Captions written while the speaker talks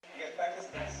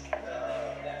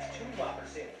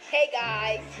Hey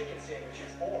guys. Chicken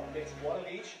sandwiches or mix one of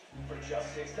each for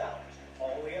just $6.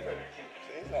 Only at Burger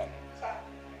King.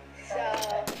 So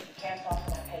You can't talk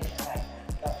to my patient right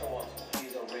now. Dr. Wansel,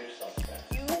 he's a rich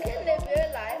suspect. you can live your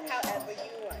life however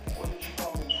you want. What did you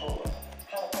call me for?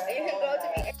 You can grow to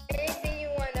be anything you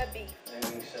wanna be.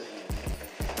 Anything says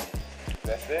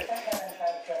That's it? I haven't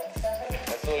tried to kill him.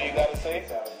 That's all you gotta say?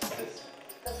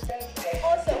 The stage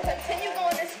Also, continue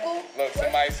going to school. Look,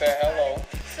 somebody said hello.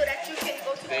 So that you can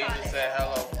go to They college. just said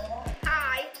hello.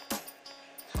 Hi.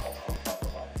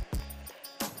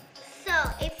 So,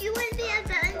 if you would be a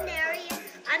veterinarian,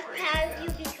 I'm proud of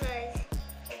you because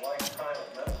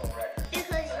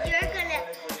you're gonna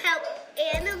help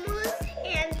animals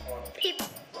and people.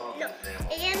 No,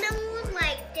 animals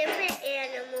like different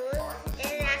animals,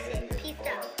 and that's it. Peace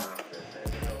out.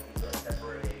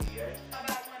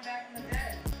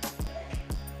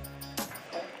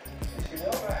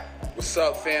 What's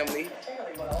up, family?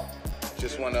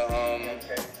 Just wanna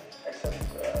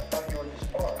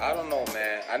I don't know,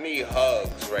 man. I need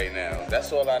hugs right now.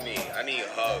 That's all I need. I need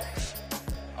hugs.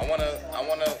 I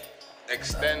wanna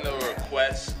extend a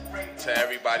request to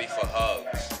everybody for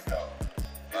hugs.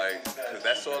 Like, cause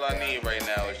that's all I need right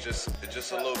now. It's just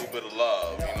a little bit of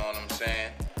love. You know what I'm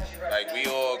saying? Like, we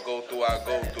all go through our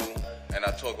go through, and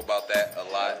I talk about that a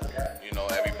lot. You know,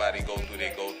 everybody go through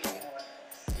their go through.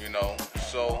 You know,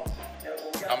 so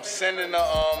I'm sending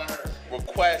a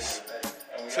request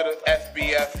to the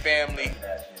FBF family.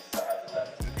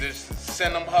 Just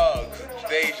send them hugs.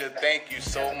 Deja, thank you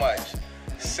so much.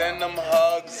 Send them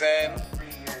hugs, and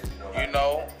you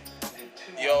know,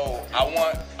 yo, I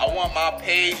want my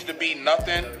page to be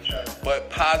nothing but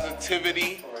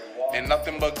positivity and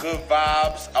nothing but good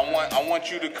vibes. I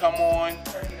want you to come on.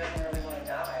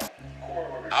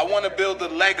 I want to build a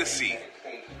legacy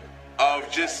of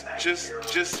just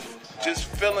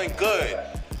feeling good,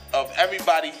 of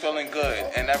everybody feeling good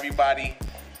and everybody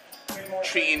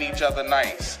treating each other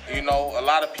nice. You know, a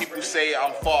lot of people say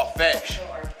I'm far-fetched.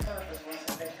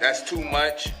 That's too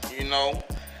much, you know.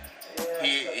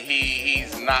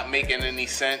 He's not making any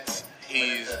sense.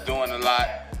 He's doing a lot.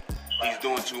 He's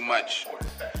doing too much.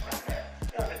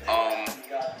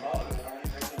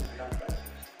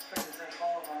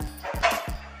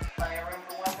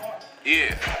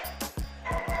 Yeah.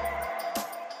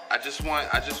 I just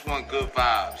want good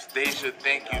vibes. Deja,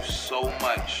 thank you so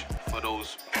much for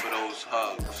those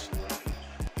hugs.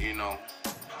 You know.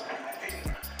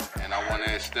 And I want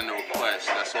to extend a request.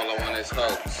 That's all I want is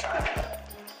hugs.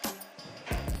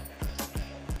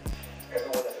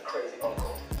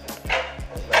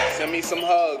 Send me some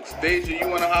hugs. Deja, you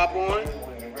want to hop on?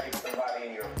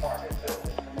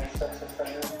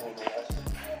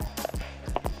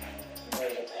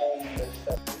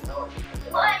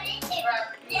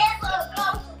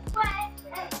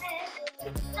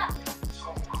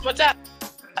 What's up?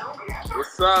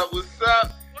 What's up? What's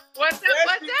up? What's up? There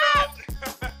What's she up?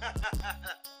 go.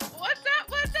 What's up?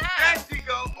 What's There up? she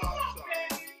go.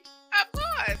 Oh,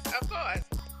 sorry. Of course.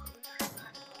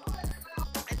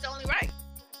 It's only right.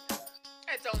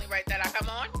 It's only right that I come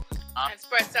on and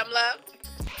spread some love.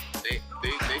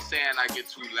 They saying I get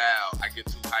too loud. I get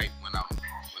too hyped when I'm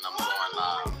going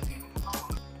live.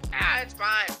 Ah, it's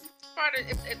fine.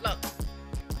 Look,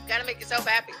 you gotta make yourself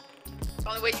happy. It's the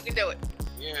only way you can do it.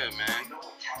 Yeah, man.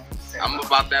 I'm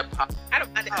about that pop. I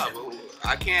don't mind it.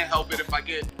 I can't help it if I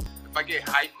get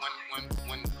hyped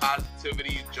when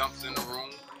positivity jumps in the room.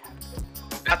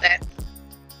 About that.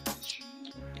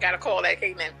 You gotta call that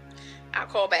came in. I'll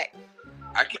call back.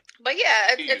 I can't. But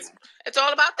yeah, it's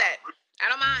all about that. I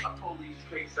don't mind.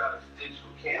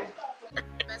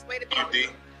 Best way to be. You D.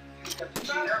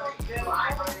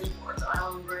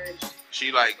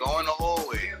 She like go in the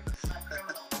hallway.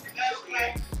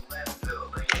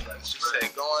 She said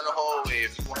go in the hallway.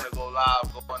 If you want to go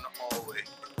live, go in the hallway.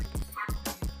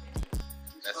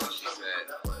 That's what she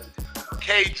said.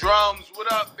 K Drums,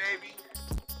 what up, baby?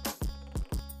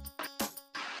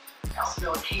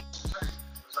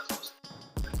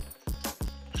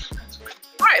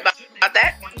 Sorry about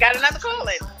that. Got another call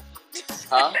in.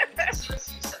 Huh?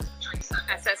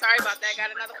 I said sorry about that.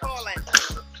 Got another call in.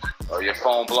 Oh, your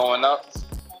phone blowing up?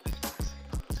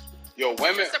 Yo,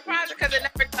 women. Surprised because it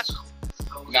never does.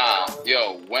 Nah,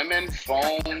 yo, women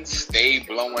phones stay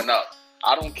blowing up.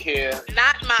 I don't care.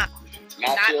 Not mine.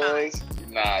 Not Not yours?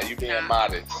 Nah, you being Nah.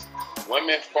 modest.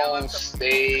 Women phones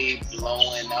stay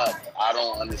blowing up. I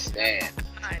don't understand.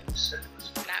 Mine.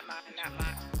 Not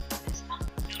mine.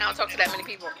 I don't talk to that many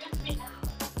people.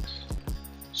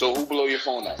 So who blow your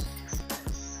phone up?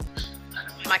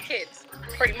 My kids,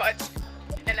 pretty much.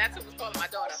 And that's who was calling my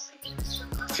daughter.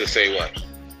 To say what?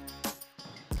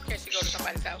 Can she go to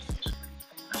somebody's house?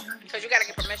 Because you got to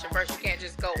get permission first. You can't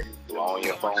just go. Blowing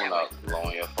your phone up.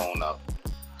 Blowing your phone up.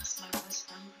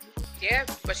 Yeah,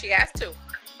 but she has to.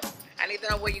 I need to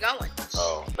know where you're going.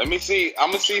 Oh, let me see. I'm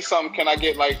gonna see something. Can I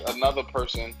get like another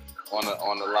person on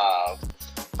the live?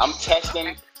 I'm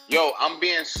testing. Yo, I'm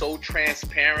being so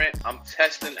transparent. I'm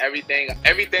testing everything.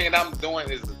 Everything that I'm doing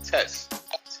is a test.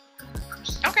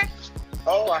 Okay.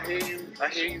 Oh, I hear you. I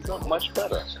hear you so much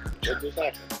better. What just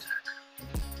happened?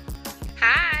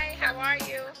 Hi, how are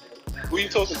you? Who you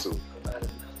talking to? I got a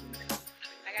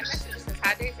message. It says,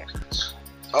 hi, Deja.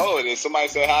 Oh, did somebody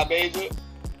say hi, Deja?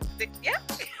 Yep.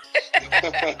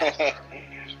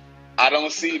 I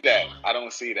don't see that. I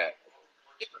don't see that.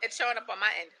 It's showing up on my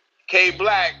end. K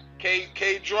Black,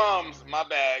 K Drums, my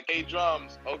bad. K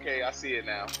Drums. Okay, I see it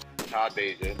now. Hi,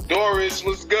 Deja. Doris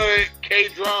was good. K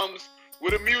Drums,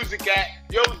 where the music at?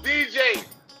 Yo, DJ,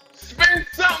 spin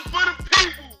something for the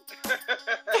people.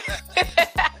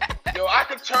 Yo, I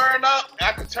could turn up,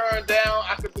 I could turn down,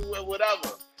 I could do it,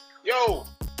 whatever. Yo,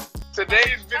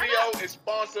 today's video is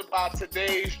sponsored by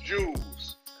Today's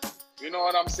Jewels. You know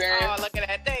what I'm saying? Oh, look at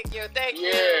that. Thank you. Thank you.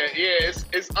 Yeah.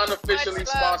 It's unofficially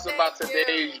sponsored by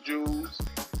Today's Jewels.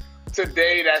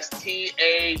 Today, that's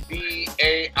TADAI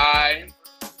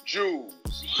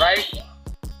Jewels, right?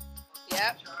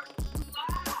 Yep.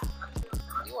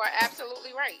 You are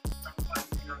absolutely right.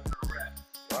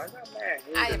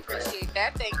 I appreciate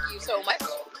that. Thank you so much.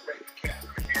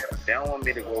 They don't want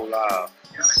me to go live.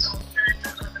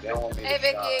 They don't want me Hey, to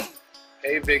Vicky. stop.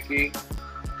 Hey, Vicky.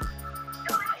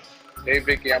 Hey,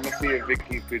 Vicky. I'm going to see if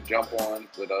Vicky could jump on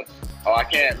with us. Oh, I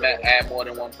can't add more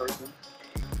than one person?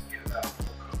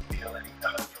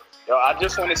 Yo, I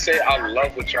just want to say I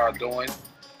love what y'all doing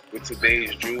with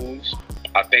Today's Jewels.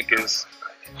 I think it's...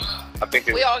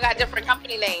 We all got different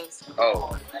company names.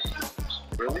 Oh.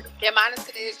 Really? Yeah, mine is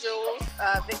Today's Jewels.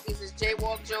 Vicky's is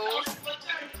Jaywalk Jewels.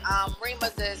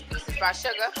 Rima's is Pieces by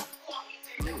Sugar.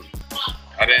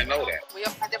 I didn't know that. We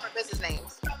all got different business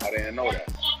names. I didn't know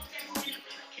that.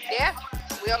 Yeah,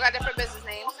 we all got different business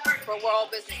names, but we're all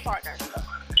business partners.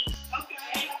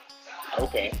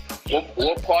 Okay.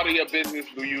 What part of your business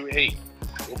do you hate?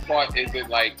 What part is it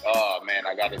like, oh man,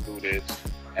 I got to do this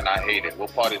and I hate it?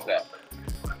 What part is that?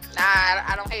 Nah,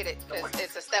 I don't hate it because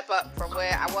it's a step up from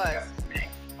where I was.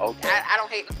 Okay. I don't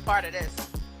hate part of this.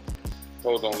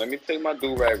 Hold on, let me take my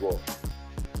do-rag off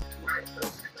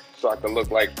so I can look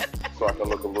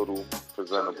a little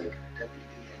presentable.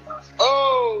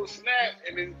 Oh, snap.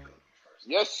 And then,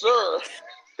 yes, sir.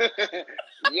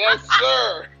 Yes,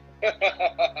 sir.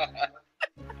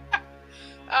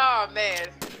 Oh, man.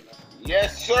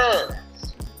 Yes, sir.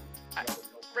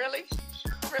 Really?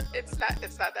 It's not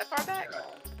that far back.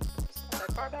 It's not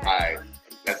that far back. All right.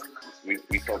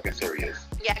 We talking serious.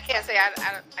 Yeah, I can't say I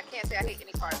can't say I hate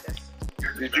any part of this.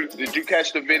 Did you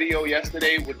catch the video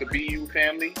yesterday with the BU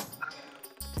family?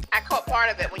 I caught part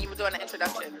of it when you were doing the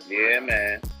introduction. Yeah,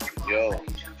 man. Yo.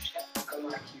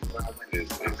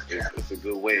 It's a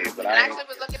good way. But I actually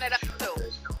was looking it up too.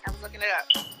 I was looking it up.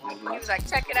 Mm-hmm. He was like,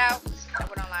 check it out. I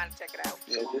went online and check it out.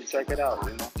 Yeah, just check it out,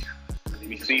 you know.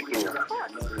 We see through.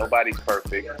 Nobody's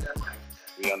perfect.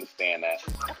 We understand that.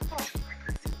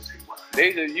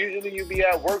 Deja, usually you be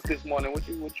at work this morning. What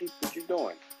you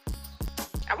doing?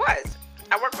 I was.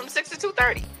 I work from 6 to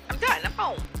 2:30. I'm done. I'm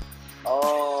home.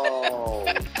 Oh,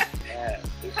 man.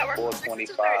 It's I work from 6 to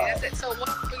 2:30. 4:25. That's it. So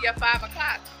once you're 5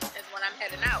 o'clock is when I'm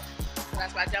heading out. So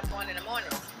that's why I jump on in the morning.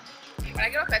 But I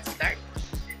get off at 2:30.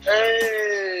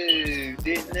 Hey,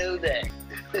 didn't know that.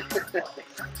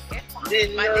 Yeah.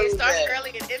 My day starts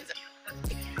early and ends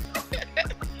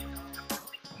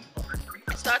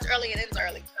It starts early and ends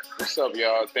early. What's up,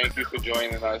 y'all? Thank you for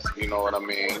joining us. You know what I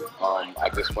mean? I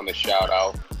just want to shout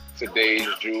out Today's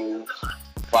Jewels,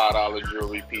 $5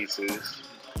 jewelry pieces.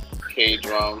 K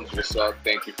Drums, what's up?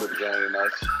 Thank you for joining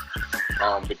us.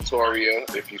 Victoria,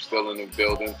 if you're still in the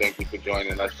building, thank you for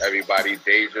joining us. Everybody,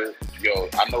 Deja, yo,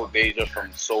 I know Deja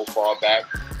from so far back.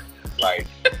 Like,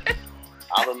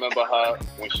 I remember her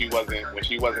when she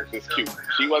wasn't this cute.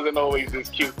 She wasn't always this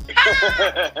cute.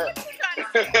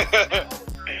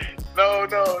 No,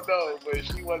 but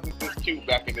she wasn't this cute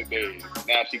back in the days.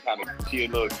 Now she a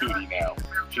little cutie now.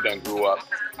 She done grew up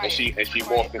and she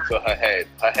morphed into her head.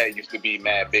 Her head used to be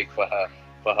mad big for her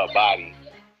body,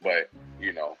 but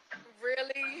you know.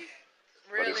 Really?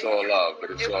 But it's all love. It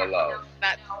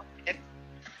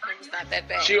was not that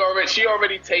bad. She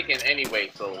already taken anyway,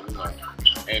 so you know,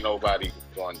 ain't nobody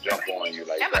gonna jump on you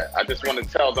like that. I just want to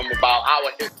tell them about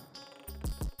our history.